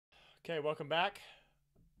Okay, welcome back.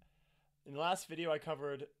 In the last video, I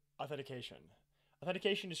covered authentication.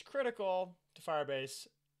 Authentication is critical to Firebase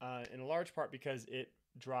in a large part because it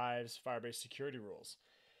drives Firebase security rules.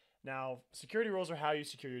 Now, security rules are how you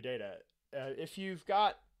secure your data. If you've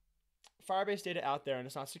got Firebase data out there and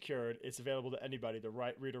it's not secured, it's available to anybody to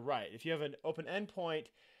read or write. If you have an open endpoint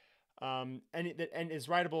and is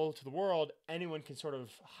writable to the world, anyone can sort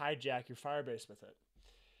of hijack your Firebase with it.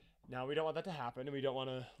 Now, we don't want that to happen, and we don't want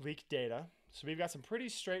to leak data. So we've got some pretty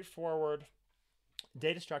straightforward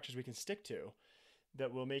data structures we can stick to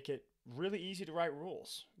that will make it really easy to write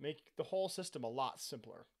rules, make the whole system a lot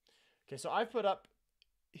simpler. Okay, so I've put up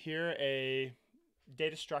here a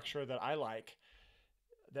data structure that I like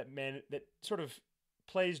that sort of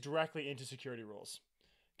plays directly into security rules.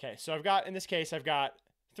 Okay, so in this case, I've got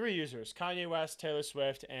 3 users: Kanye West, Taylor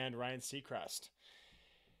Swift, and Ryan Seacrest.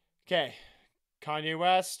 Okay, Kanye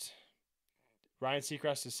West, Ryan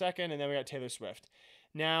Seacrest is second, and then we got Taylor Swift.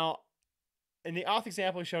 Now, in the auth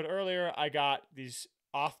example we showed earlier, I got these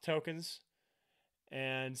auth tokens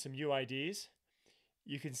and some UIDs.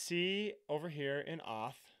 You can see over here in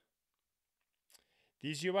auth,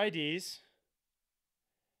 these UIDs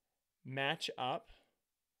match up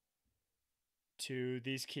to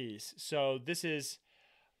these keys. So this is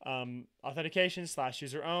authentication /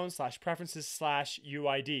 user own / preferences /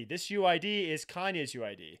 UID. This UID is Kanye's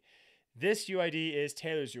UID. This UID is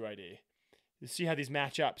Taylor's UID. You see how these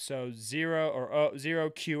match up. So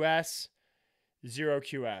 0QS,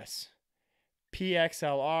 0QS,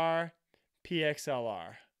 PXLR,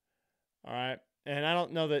 PXLR. All right. And I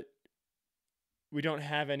don't know that we don't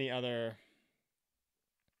have any other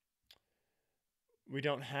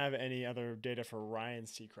data for Ryan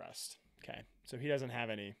Seacrest. Okay. So he doesn't have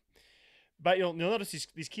any. But you'll notice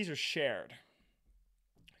these keys are shared.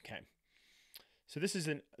 Okay. So this is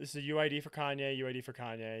a UID for Kanye, UID for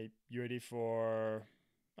Kanye, UID for,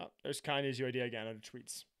 there's Kanye's UID again under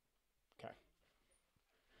tweets. Okay.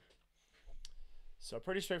 So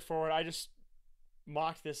pretty straightforward. I just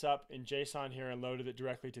mocked this up in JSON here and loaded it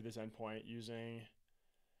directly to this endpoint using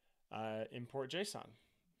import JSON.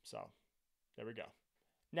 So there we go.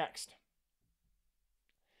 Next,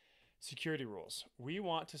 security rules. We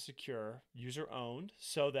want to secure user owned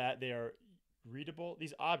so that they are readable.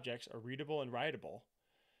 These objects are readable and writable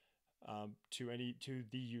to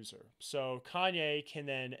the user. So Kanye can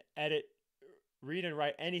then read and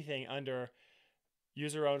write anything under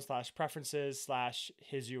user owned / preferences /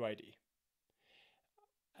 his UID.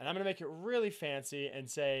 And I'm going to make it really fancy and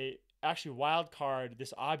say, actually wildcard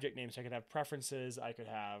this object name. So I could have preferences. I could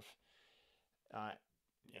have,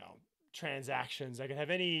 transactions. I could have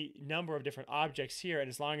any number of different objects here. And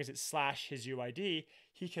as long as it's / his UID,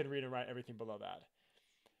 he can read and write everything below that.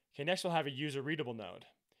 Okay, next we'll have a user readable node.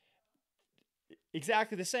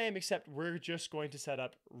 Exactly the same, except we're just going to set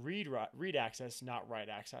up read access, not write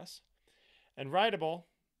access. And writable,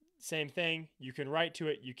 same thing. You can write to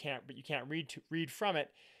it, but you can't read from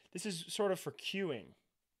it. This is sort of for queuing.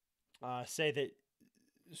 Say that,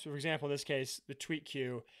 so for example, in this case, the tweet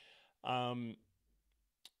queue.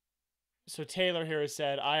 So Taylor here has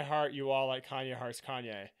said, "I heart you all like Kanye hearts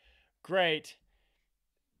Kanye." Great.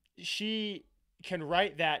 She can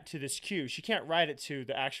write that to this queue. She can't write it to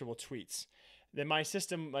the actual tweets. Then my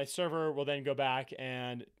server will then go back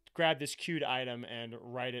and grab this queued item and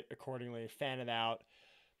write it accordingly, fan it out.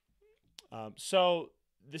 So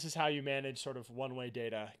this is how you manage sort of one-way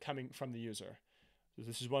data coming from the user. So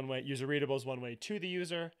this is one way. User readable is one way to the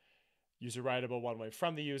user. User writable, one way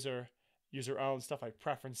from the user. User owned, stuff like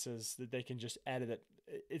preferences that they can just edit it.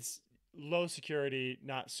 It's low security,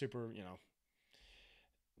 not super,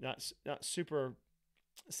 not super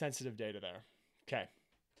sensitive data there. Okay.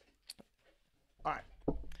 All right.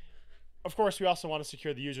 Of course, we also want to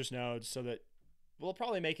secure the user's nodes so that we'll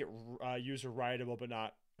probably make it user readable, but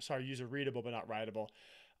not writable.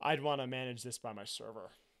 I'd want to manage this by my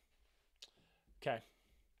server. Okay.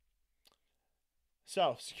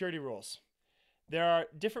 So security rules. There are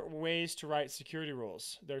different ways to write security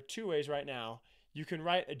rules. There are 2 ways right now. You can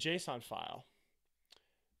write a JSON file.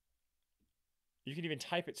 You can even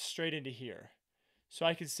type it straight into here. So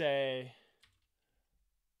I could say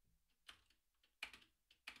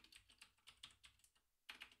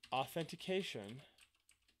authentication,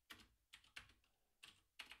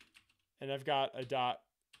 and I've got a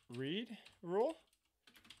 .read rule.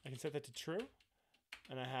 I can set that to true,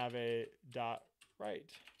 and I have a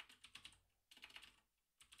 .write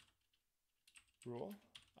rule.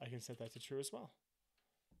 I can set that to true as well.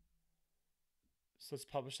 So let's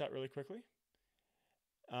publish that really quickly.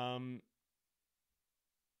 All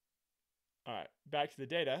right, back to the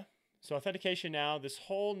data. So authentication now, this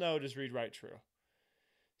whole node is read, write, true.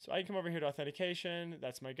 So I can come over here to authentication.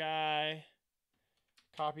 That's my guy.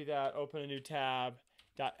 Copy that, open a new tab,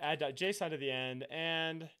 add.json to the end,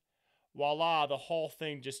 and voila, the whole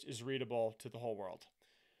thing just is readable to the whole world.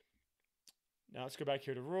 Now let's go back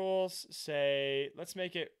here to rules. Say, let's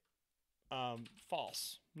make it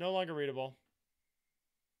false. No longer readable.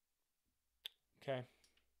 Okay.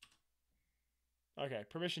 Okay,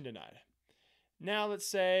 permission denied. Now let's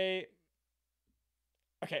say,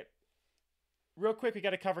 okay, real quick, we got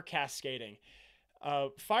to cover cascading.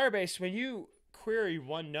 Firebase, when you query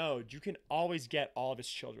one node, you can always get all of its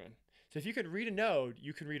children. So if you can read a node,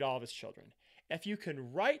 you can read all of its children. If you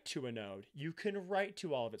can write to a node, you can write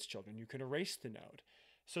to all of its children. You can erase the node.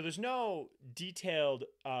 So there's no detailed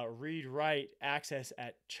read-write access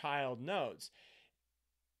at child nodes.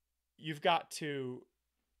 You've got to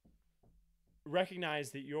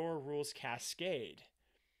recognize that your rules cascade.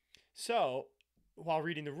 So while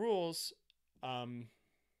reading the rules, the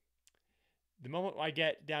moment I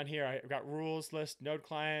get down here, I've got rules list, node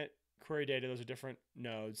client, query data. Those are different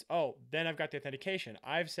nodes. Oh, then I've got the authentication.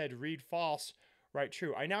 I've said read false, write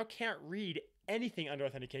true. I now can't read anything under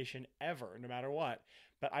authentication ever, no matter what,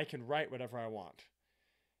 but I can write whatever I want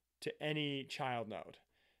to any child node.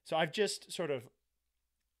 So I've just sort of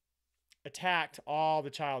attacked all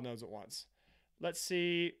the child nodes at once. Let's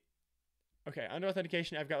see. Okay, under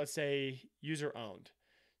authentication, I've got, let's say, user owned.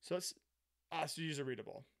 So let's do user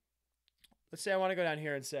readable. Let's say I want to go down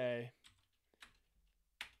here and say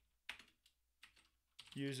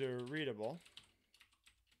user readable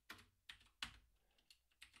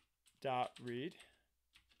dot read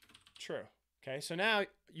true. Okay, so now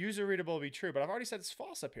user readable will be true, but I've already said it's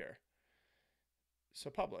false up here. So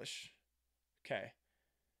publish. Okay.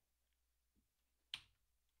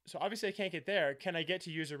 So obviously I can't get there. Can I get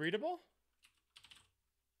to user readable?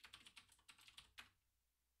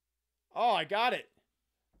 Oh, I got it.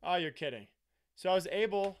 Oh, you're kidding. So I was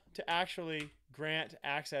able to actually grant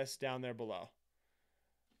access down there below.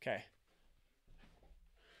 Okay.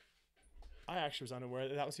 I actually was unaware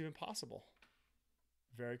that that was even possible.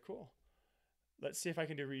 Very cool. Let's see if I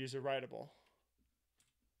can do user writable.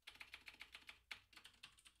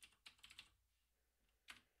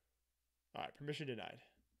 All right, permission denied.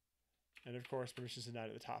 And of course, permission is denied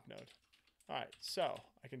at the top node. All right, so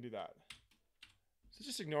I can do that. So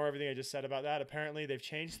just ignore everything I just said about that. Apparently they've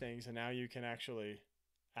changed things and now you can actually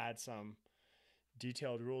add some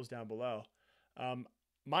detailed rules down below.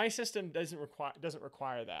 My system doesn't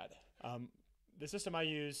require that. The system I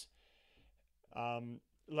use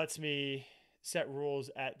lets me set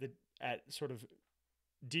rules at sort of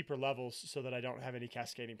deeper levels so that I don't have any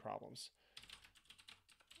cascading problems.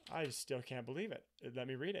 I still can't believe it. Let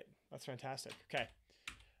me read it. That's fantastic. Okay.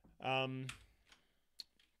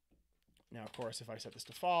 Now, of course, if I set this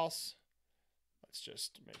to false, let's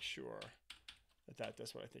just make sure that that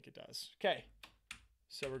does what I think it does. Okay.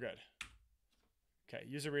 So we're good. Okay.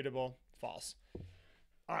 User readable, false.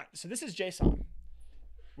 All right. So this is JSON.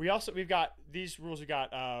 We've got these rules. We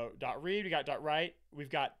got .read. We got .write. We've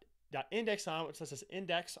got .index on, which lets us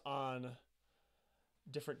index on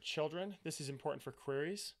different children. This is important for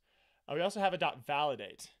queries. We also have a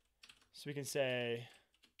 .validate. So we can say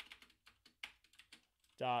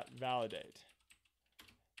 .validate.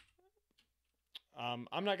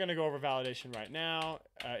 I'm not going to go over validation right now.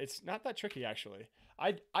 It's not that tricky, actually.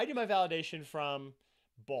 I do my validation from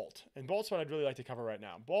Bolt. And Bolt's what I'd really like to cover right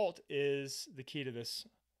now. Bolt is the key to this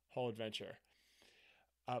whole adventure.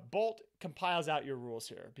 Bolt compiles out your rules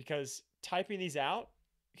here because typing these out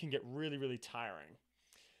can get really, really tiring.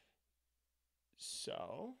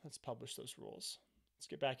 So let's publish those rules. Let's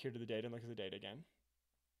get back here to the data and look at the data again.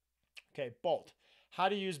 Okay, Bolt. How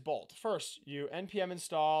to use Bolt. First, you npm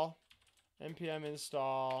install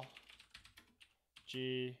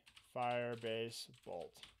g Firebase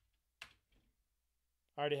Bolt.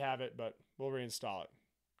 I already have it, but we'll reinstall it.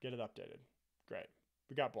 Get it updated. Great.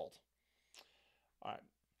 We got Bolt. All right.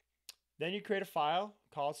 Then you create a file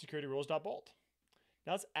called securityrules.bolt.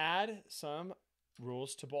 Now let's add some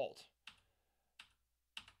rules to Bolt.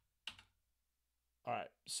 All right,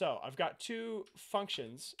 so I've got two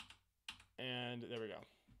functions, and there we go.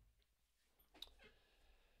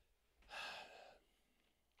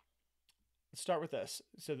 Let's start with this.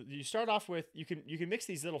 So you start off with, you can mix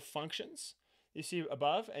these little functions you see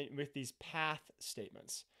above and with these path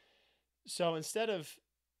statements. So instead of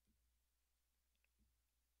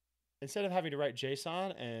having to write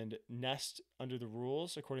JSON and nest under the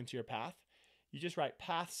rules according to your path, you just write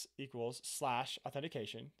paths equals /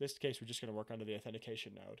 authentication. In this case, we're just going to work under the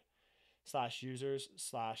authentication node / users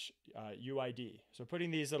 / UID. So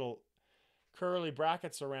putting these little curly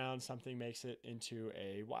brackets around something makes it into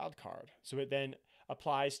a wildcard. So it then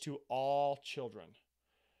applies to all children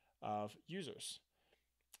of users.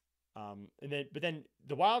 But then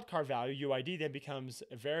the wildcard value, UID, then becomes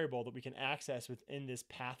a variable that we can access within this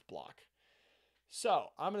path block. So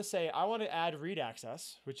I'm going to say I want to add read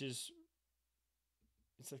access, which is,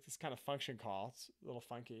 it's like this kind of function call. It's a little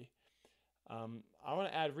funky. I want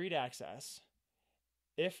to add read access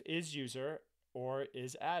if is user or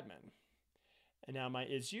is admin. And now my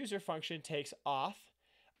is user function takes auth.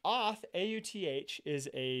 Auth, AUTH, is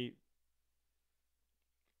a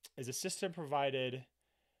system provided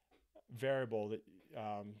variable that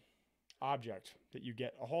object that you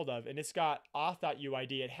get a hold of, and it's got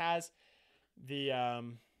auth.uid. It has the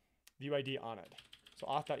UID on it. So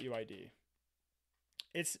auth.uid.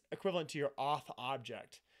 It's equivalent to your auth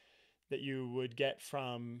object that you would get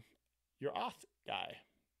from your auth guy.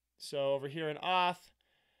 So over here in auth,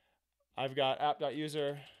 I've got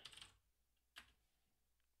app.user.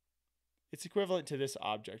 It's equivalent to this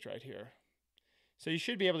object right here. So you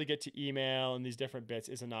should be able to get to email and these different bits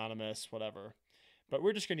is anonymous, whatever. But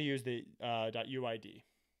we're just going to use the .uid.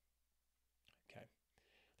 Okay,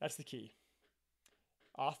 that's the key.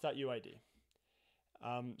 Auth.uid.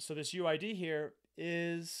 So this UID here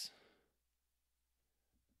is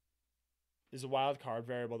a wildcard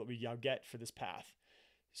variable that we now get for this path.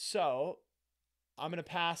 So I'm going to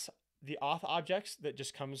pass the auth objects that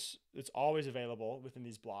just comes, it's always available within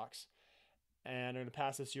these blocks. And I'm going to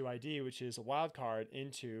pass this UID, which is a wildcard,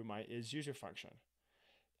 into my isUser function.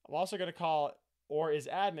 I'm also going to call or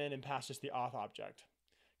isAdmin and pass just the auth object.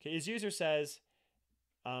 Okay, isUser says,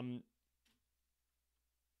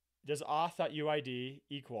 does auth.uid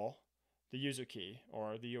equal the user key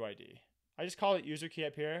or the UID? I just call it user key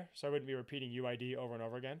up here, so I wouldn't be repeating UID over and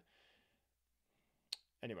over again.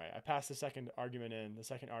 Anyway, I pass the second argument in. The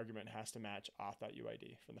second argument has to match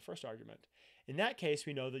auth.uid from the first argument. In that case,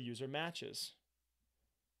 we know the user matches.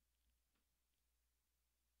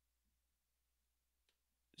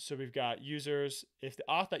 So we've got users, if the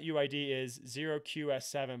auth.uid is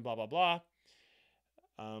 0qs7 blah, blah, blah,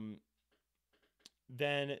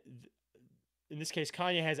 then in this case,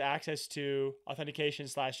 Kanye has access to authentication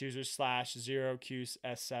 /users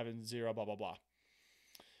 /0qs7 blah, blah, blah.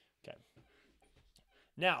 Okay.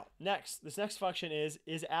 Now, this next function is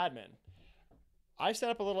admin. I've set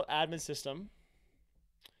up a little admin system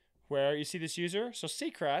where you see this user. So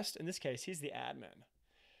Seacrest, in this case, he's the admin.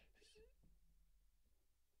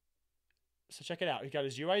 So check it out. He's got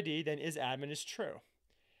his UID, then isAdmin is true.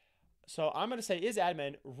 So I'm going to say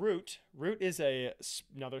isAdmin root. Root is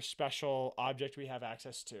another special object we have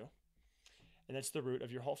access to. And that's the root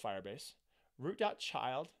of your whole Firebase.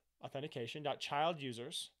 Root.child authentication.child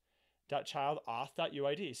users .child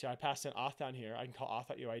auth.uid. So I passed an auth down here. I can call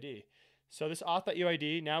auth.uid. So this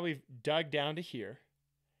auth.uid, now we've dug down to here.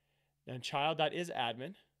 Then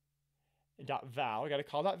child.isAdmin and .val. I got to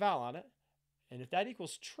call .val on it. And if that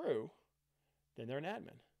equals true, then they're an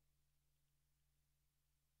admin.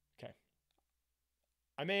 Okay.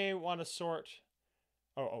 I may want to sort.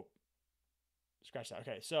 Scratch that.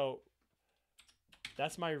 Okay, so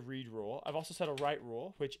that's my read rule. I've also set a write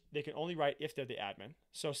rule, which they can only write if they're the admin.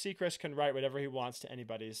 So Seacrest can write whatever he wants to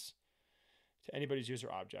anybody's user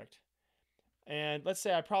object. And let's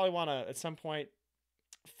say I probably want to, at some point,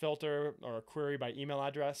 filter or query by email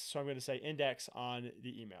address. So I'm going to say index on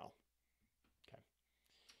the email. Okay.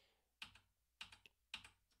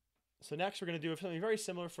 So next we're going to do something very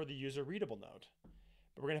similar for the user readable node.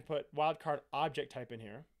 But we're going to put wildcard object type in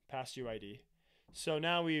here, past UID. So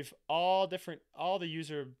now we've all the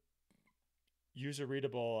user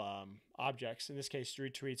readable objects, in this case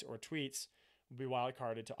retweets or tweets, will be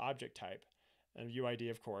wildcarded to object type. And UID,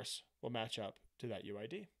 of course, will match up to that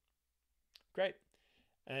UID. Great.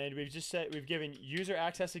 And we've given user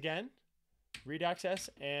access again, read access,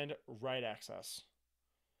 and write access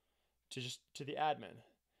to the admin.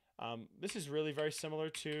 This is really very similar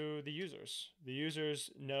to the users. The users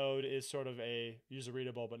node is sort of a user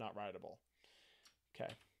readable but not writable.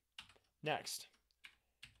 Okay. Next,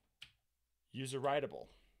 user writable.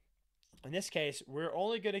 In this case, we're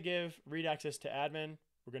only going to give read access to admin.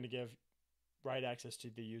 We're going to give write access to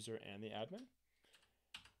the user and the admin.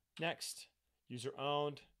 Next, user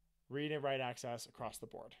owned, read and write access across the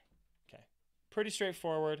board. Okay. Pretty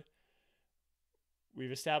straightforward.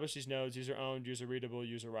 We've established these nodes, user owned, user readable,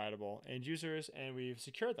 user writable, and users, and we've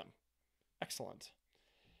secured them. Excellent.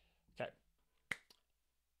 Okay.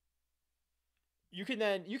 You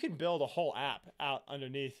can build a whole app out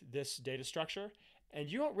underneath this data structure, and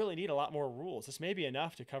you don't really need a lot more rules. This may be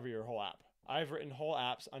enough to cover your whole app. I've written whole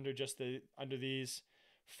apps under these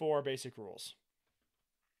 4 basic rules.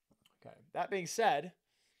 Okay. That being said,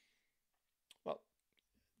 well,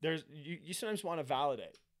 you sometimes want to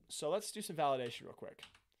validate. So let's do some validation real quick.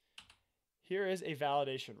 Here is a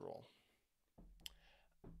validation rule.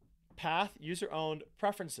 Path user-owned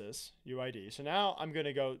preferences, UID. So now I'm going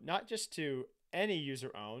to go not just to any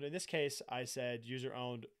user-owned. In this case, I said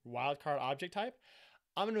user-owned wildcard object type.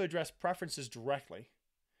 I'm going to address preferences directly.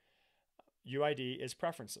 UID is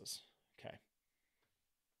preferences. Okay.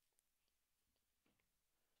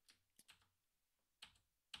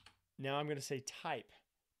 Now I'm going to say type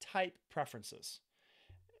preferences.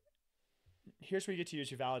 Here's where you get to use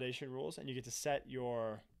your validation rules, and you get to set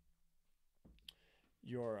you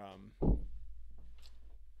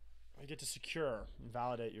get to secure and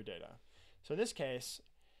validate your data. So in this case,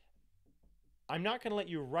 I'm not going to let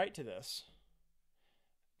you write to this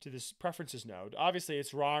preferences node. Obviously,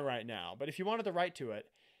 it's wrong right now, but if you wanted to write to it,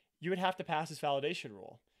 you would have to pass this validation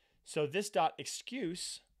rule. So this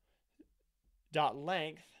 .excuse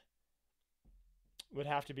 .length would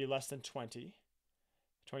have to be less than 20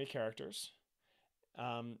 characters.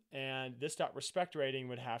 And this .respect rating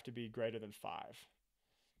would have to be greater than 5.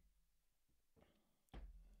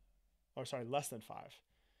 Oh, sorry, less than 5.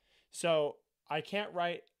 So I can't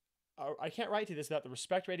write to this without the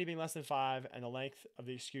respect rating being less than 5 and the length of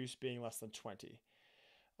the excuse being less than 20.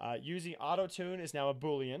 Using auto-tune is now a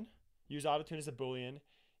Boolean. Use auto-tune as a Boolean.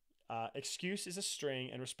 Excuse is a string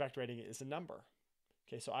and respect rating is a number.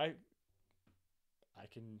 Okay, so I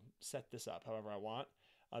can set this up however I want.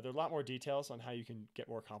 There are a lot more details on how you can get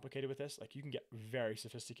more complicated with this. Like you can get very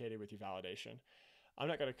sophisticated with your validation. I'm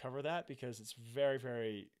not going to cover that because it's very,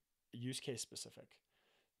 very use case specific.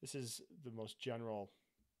 This is the most general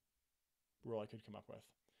rule I could come up with.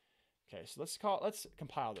 Okay, so let's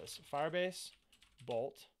compile this. Firebase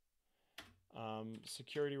Bolt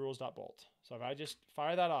security rules.bolt. So if I just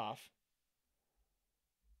fire that off,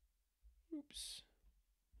 oops,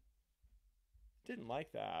 didn't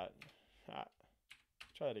like that.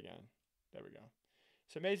 Try that again. There we go.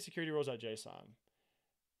 So it made security rules.json.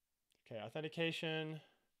 Okay, authentication.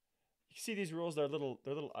 You can see these rules, they're a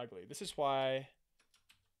little ugly. This is why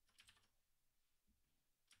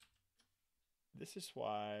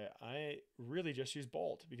I really just use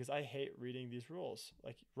Bolt, because I hate reading these rules.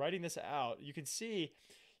 Like writing this out, you can see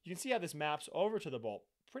how this maps over to the Bolt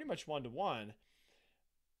pretty much one-to-one,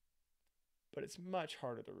 but it's much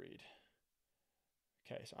harder to read.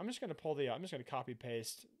 Okay, so I'm just going to copy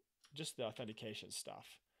paste just the authentication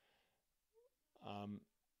stuff. I'm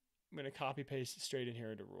going to copy paste straight in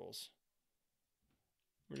here into rules.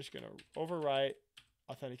 We're just going to overwrite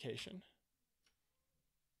authentication.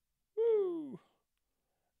 Woo!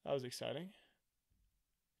 That was exciting.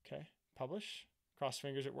 Okay, publish. Cross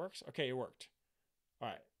fingers it works. Okay, it worked. All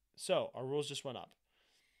right, so our rules just went up.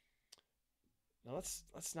 Now let's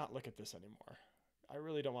not look at this anymore. I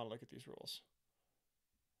really don't want to look at these rules.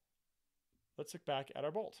 Let's look back at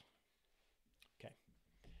our Bolt. Okay.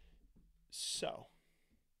 So,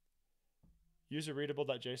 user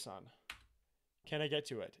readable.json. Can I get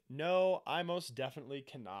to it? No, I most definitely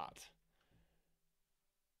cannot.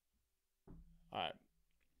 All right.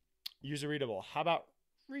 User readable. How about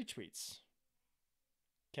retweets?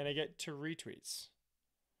 Can I get to retweets?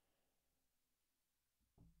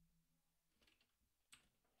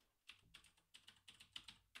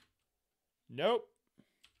 Nope.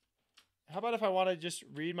 How about if I want to just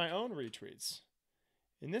read my own retweets?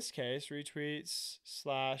 In this case, retweets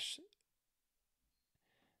slash,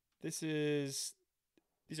 these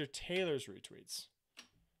are Taylor's retweets.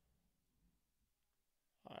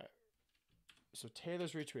 All right. So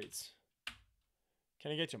Taylor's retweets.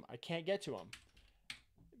 Can I get to them? I can't get to them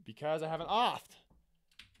because I haven't authed.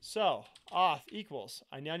 So auth equals,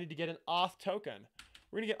 I now need to get an auth token.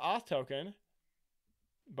 We're going to get auth token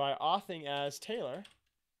by authing as Taylor.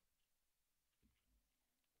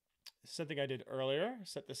 Something I did earlier.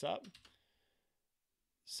 Set this up.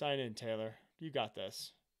 Sign in, Taylor. You got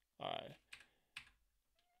this. All right.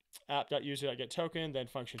 App.user.getToken, then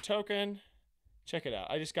function token. Check it out.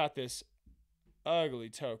 I just got this ugly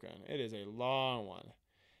token. It is a long one.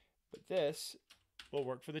 But this will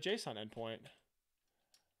work for the JSON endpoint.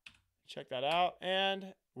 Check that out,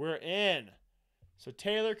 and we're in. So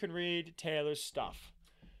Taylor can read Taylor's stuff.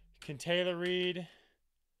 Can Taylor read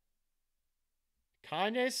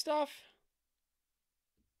Kanye's stuff?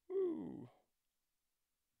 Ooh.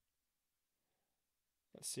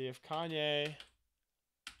 Let's see if Kanye...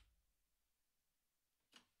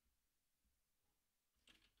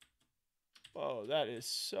 Whoa, that is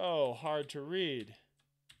so hard to read.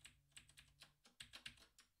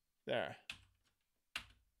 There.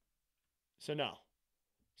 So no.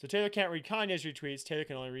 So Taylor can't read Kanye's retweets. Taylor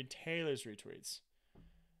can only read Taylor's retweets.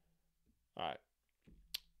 All right.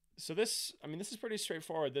 So this is pretty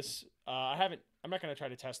straightforward. I'm not going to try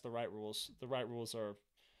to test the right rules. The right rules are,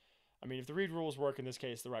 if the read rules work in this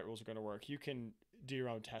case, the right rules are going to work. You can do your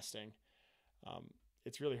own testing.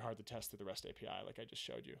 It's really hard to test through the REST API, like I just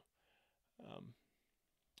showed you.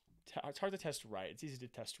 It's hard to test write. It's easy to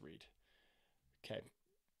test read. Okay.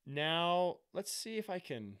 Now let's see if I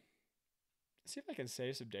can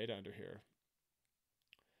save some data under here.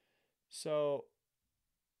 So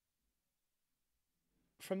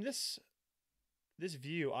from this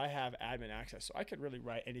view, I have admin access, so I could really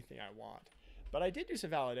write anything I want. But I did do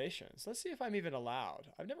some validations. Let's see if I'm even allowed.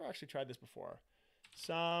 I've never actually tried this before.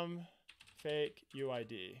 Some fake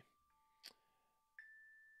UID.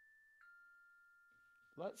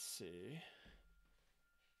 Let's see.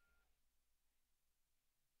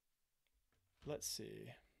 Let's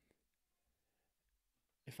see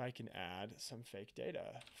if I can add some fake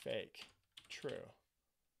data. Fake, true,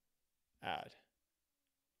 add.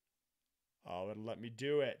 Oh, it'll let me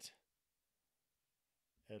do it.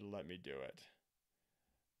 It'll let me do it.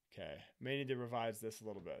 Okay, may need to revise this a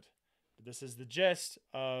little bit. But this is the gist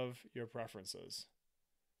of your preferences.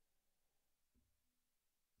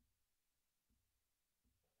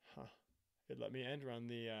 Huh. It let me end run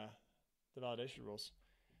the validation rules.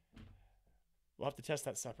 We'll have to test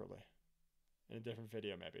that separately in a different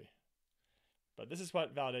video maybe. But this is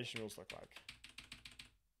what validation rules look like.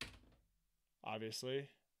 Obviously,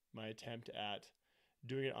 my attempt at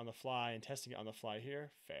doing it on the fly and testing it on the fly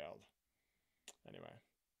here failed. Anyway.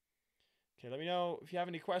 Okay, let me know if you have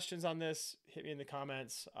any questions on this. Hit me in the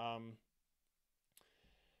comments.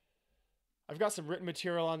 I've got some written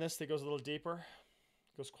material on this that goes a little deeper.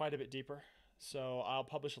 It goes quite a bit deeper. So I'll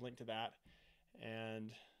publish a link to that.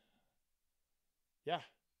 And yeah,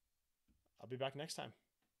 I'll be back next time.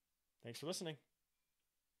 Thanks for listening.